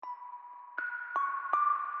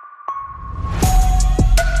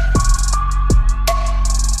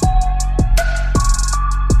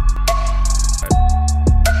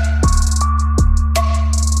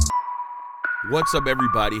What's up,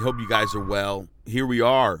 everybody? Hope you guys are well. Here we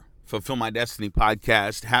are, Fulfill My Destiny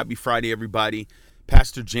podcast. Happy Friday, everybody.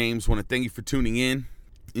 Pastor James, want to thank you for tuning in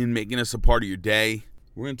and making us a part of your day.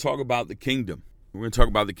 We're going to talk about the kingdom.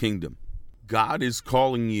 God is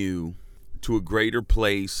calling you to a greater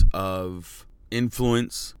place of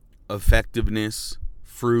influence, effectiveness,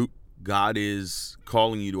 fruit. God is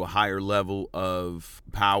calling you to a higher level of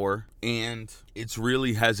power, and it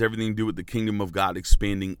really has everything to do with the kingdom of God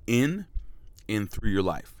expanding in and through your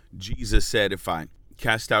life. Jesus said, if I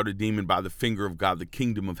cast out a demon by the finger of God, the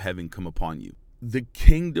kingdom of heaven come upon you. The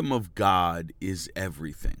kingdom of God is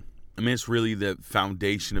everything. I mean, it's really the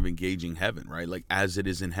foundation of engaging heaven, right? Like as it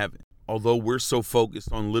is in heaven. Although we're so focused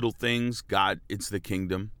on little things, God, it's the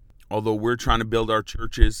kingdom. Although we're trying to build our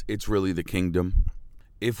churches, it's really the kingdom.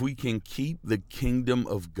 If we can keep the kingdom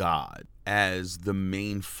of God as the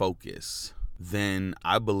main focus, then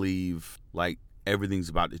I believe like everything's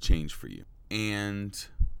about to change for you. And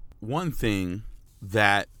one thing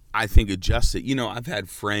that I think adjusts it, I've had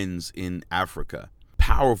friends in Africa,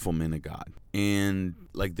 powerful men of God, and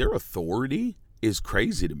like their authority is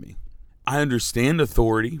crazy to me. I understand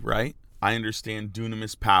authority, right? I understand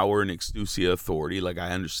dunamis power and exousia authority. Like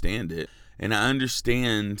I understand it. And I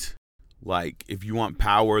understand like if you want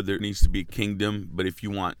power, there needs to be a kingdom. But if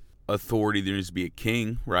you want authority, there needs to be a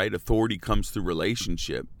king, right? Authority comes through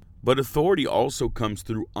relationship. But authority also comes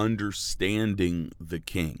through understanding the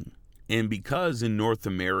king. And because in North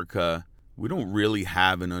America, we don't really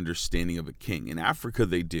have an understanding of a king. In Africa,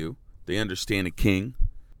 they do. They understand a king.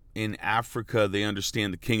 In Africa, they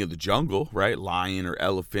understand the king of the jungle, right? Lion or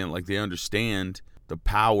elephant. Like they understand the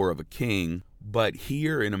power of a king. But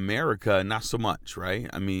here in America, not so much, right?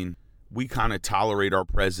 I mean, we kind of tolerate our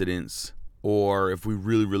presidents, or if we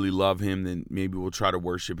really, really love him, then maybe we'll try to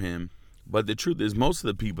worship him. But the truth is, most of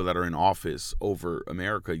the people that are in office over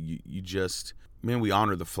America, you just, we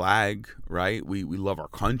honor the flag, right? We love our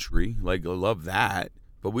country, like I love that.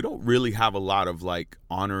 But we don't really have a lot of like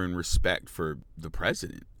honor and respect for the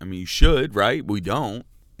president. I mean, you should, right? We don't.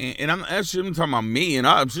 And I'm talking about me, and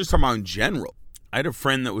I'm just talking about in general. I had a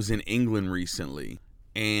friend that was in England recently,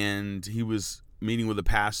 and he was meeting with a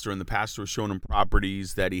pastor, and the pastor was showing him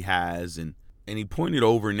properties that he has, and he pointed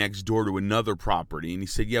over next door to another property, and he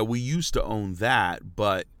said, yeah, we used to own that,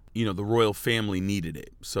 but, the royal family needed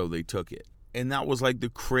it, so they took it. And that was like the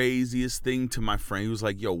craziest thing to my friend. He was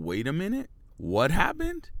like, yo, wait a minute. What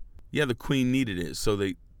happened? Yeah, the queen needed it, so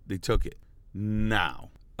they took it.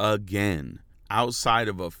 Now, again, outside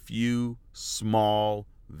of a few small,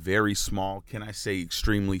 very small, can I say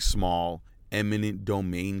extremely small, eminent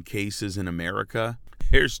domain cases in America,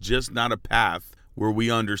 there's just not a path where we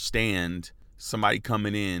understand somebody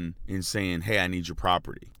coming in and saying, hey, I need your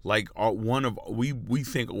property. Like we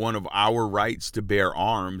think one of our rights to bear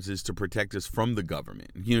arms is to protect us from the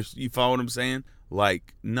government. You follow what I'm saying?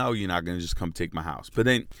 Like, no, you're not going to just come take my house. But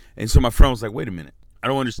then, and so my friend was like, wait a minute, I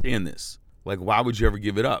don't understand this. Like, why would you ever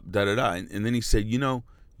give it up? And then he said, you know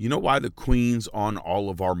why the queen's on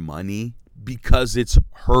all of our money? Because it's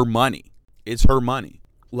her money. It's her money.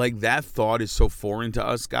 Like that thought is so foreign to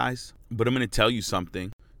us, guys. But I'm going to tell you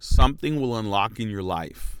something. Something will unlock in your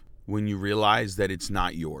life when you realize that it's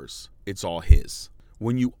not yours. It's all his.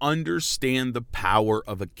 When you understand the power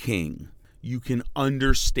of a king, you can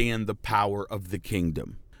understand the power of the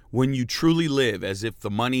kingdom. When you truly live as if the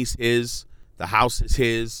money's his, the house is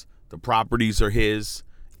his, the properties are his,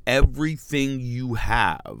 everything you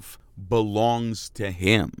have belongs to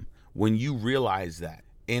him. When you realize that,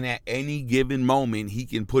 and at any given moment, he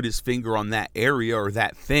can put his finger on that area or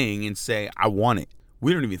that thing and say, I want it.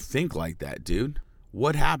 We don't even think like that, dude.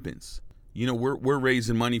 What happens? We're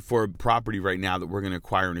raising money for a property right now that we're going to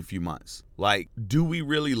acquire in a few months. Like, do we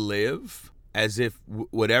really live as if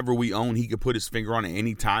whatever we own, he could put his finger on at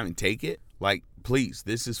any time and take it? Like, please,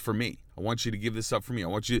 this is for me. I want you to give this up for me. I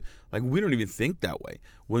want you, like, we don't even think that way.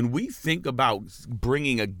 When we think about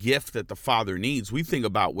bringing a gift that the Father needs, we think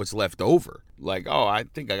about what's left over. Like, oh, I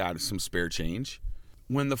think I got some spare change.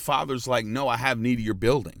 When the Father's like, no, I have need of your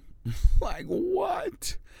building. Like,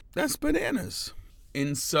 what? That's bananas.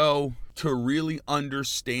 And so to really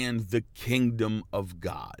understand the kingdom of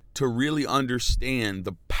God, to really understand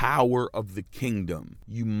the power of the kingdom,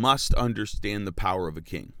 you must understand the power of a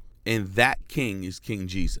king. And that king is King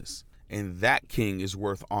Jesus. And that king is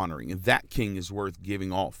worth honoring. And that king is worth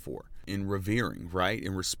giving all for and revering, right?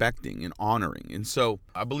 And respecting and honoring. And so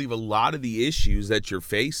I believe a lot of the issues that you're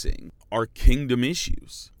facing are kingdom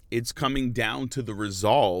issues. It's coming down to the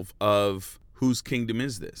resolve of whose kingdom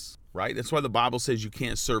is this, right? That's why the Bible says you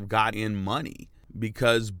can't serve God and money,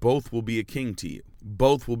 because both will be a king to you.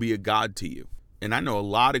 Both will be a God to you. And I know a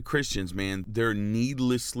lot of Christians, man, they're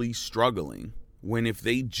needlessly struggling when if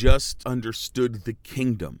they just understood the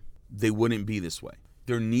kingdom, they wouldn't be this way.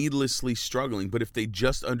 They're needlessly struggling, but if they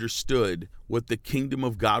just understood what the kingdom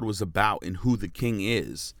of God was about and who the king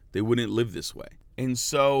is, they wouldn't live this way. And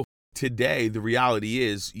so today, the reality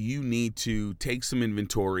is you need to take some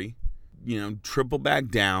inventory, triple back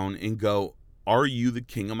down and go, are you the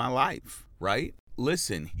king of my life, right?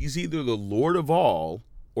 Listen, he's either the Lord of all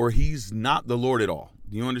or he's not the Lord at all.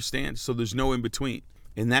 Do you understand? So there's no in between.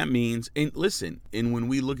 And that means, and listen, and when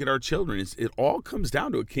we look at our children, it all comes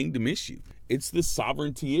down to a kingdom issue. It's the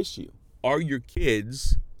sovereignty issue. Are your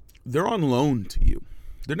kids, they're on loan to you.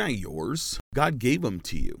 They're not yours. God gave them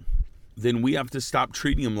to you. Then we have to stop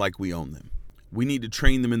treating them like we own them. We need to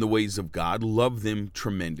train them in the ways of God, love them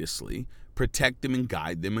tremendously, protect them and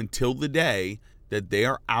guide them until the day that they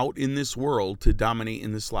are out in this world to dominate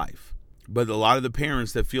in this life. But a lot of the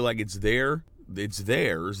parents that feel like it's theirs,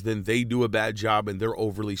 then they do a bad job and they're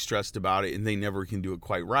overly stressed about it and they never can do it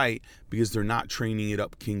quite right because they're not training it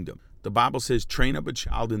up kingdom. The Bible says, train up a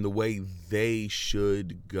child in the way they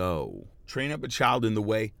should go. Train up a child in the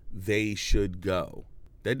way they should go.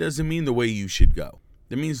 That doesn't mean the way you should go.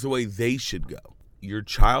 That means the way they should go. Your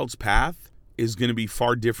child's path is going to be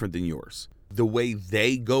far different than yours. The way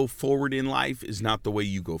they go forward in life is not the way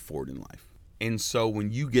you go forward in life. And so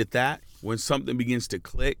when you get that, when something begins to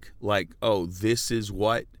click, like, oh, this is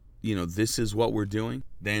what we're doing,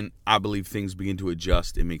 then I believe things begin to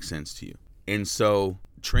adjust and make sense to you. And so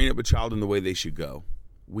train up a child in the way they should go.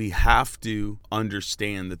 We have to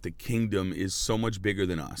understand that the kingdom is so much bigger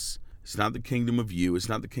than us. It's not the kingdom of you. It's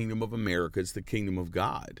not the kingdom of America. It's the kingdom of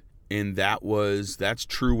God. And that's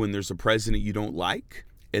true when there's a president you don't like.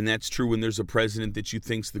 And that's true when there's a president that you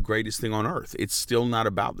think's the greatest thing on earth. It's still not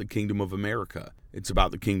about the kingdom of America. It's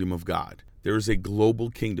about the kingdom of God. There is a global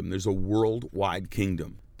kingdom. There's a worldwide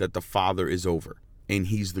kingdom that the Father is over. And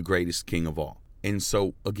he's the greatest king of all. And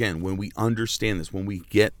so, again, when we understand this, when we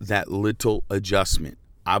get that little adjustment,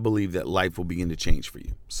 I believe that life will begin to change for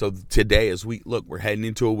you. So today, as we're heading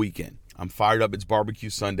into a weekend. I'm fired up. It's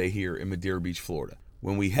Barbecue Sunday here in Madeira Beach, Florida.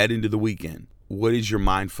 When we head into the weekend, what is your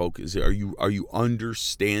mind focus? Are you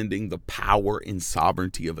understanding the power and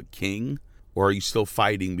sovereignty of a king? Or are you still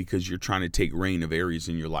fighting because you're trying to take reign of areas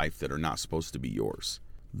in your life that are not supposed to be yours?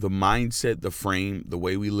 The mindset, the frame, the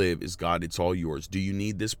way we live is, God, it's all yours. Do you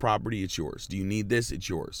need this property? It's yours. Do you need this? It's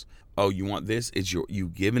yours. Oh, you want this? It's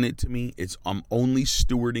you giving it to me. I'm only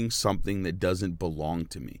stewarding something that doesn't belong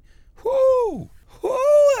to me. Whoo!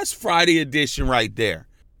 That's Friday edition right there.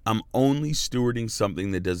 I'm only stewarding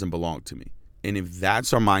something that doesn't belong to me. And if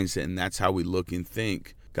that's our mindset and that's how we look and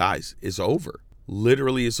think, guys, it's over.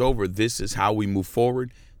 Literally, it's over. This is how we move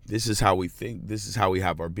forward. This is how we think. This is how we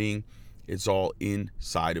have our being. It's all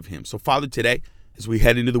inside of him. So, Father, today, as we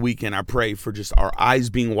head into the weekend, I pray for just our eyes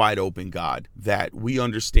being wide open, God, that we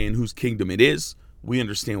understand whose kingdom it is. We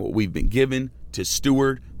understand what we've been given to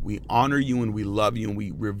steward. We honor you and we love you and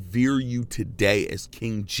we revere you today as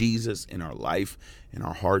King Jesus in our life, in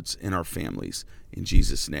our hearts, in our families. In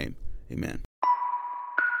Jesus' name, amen.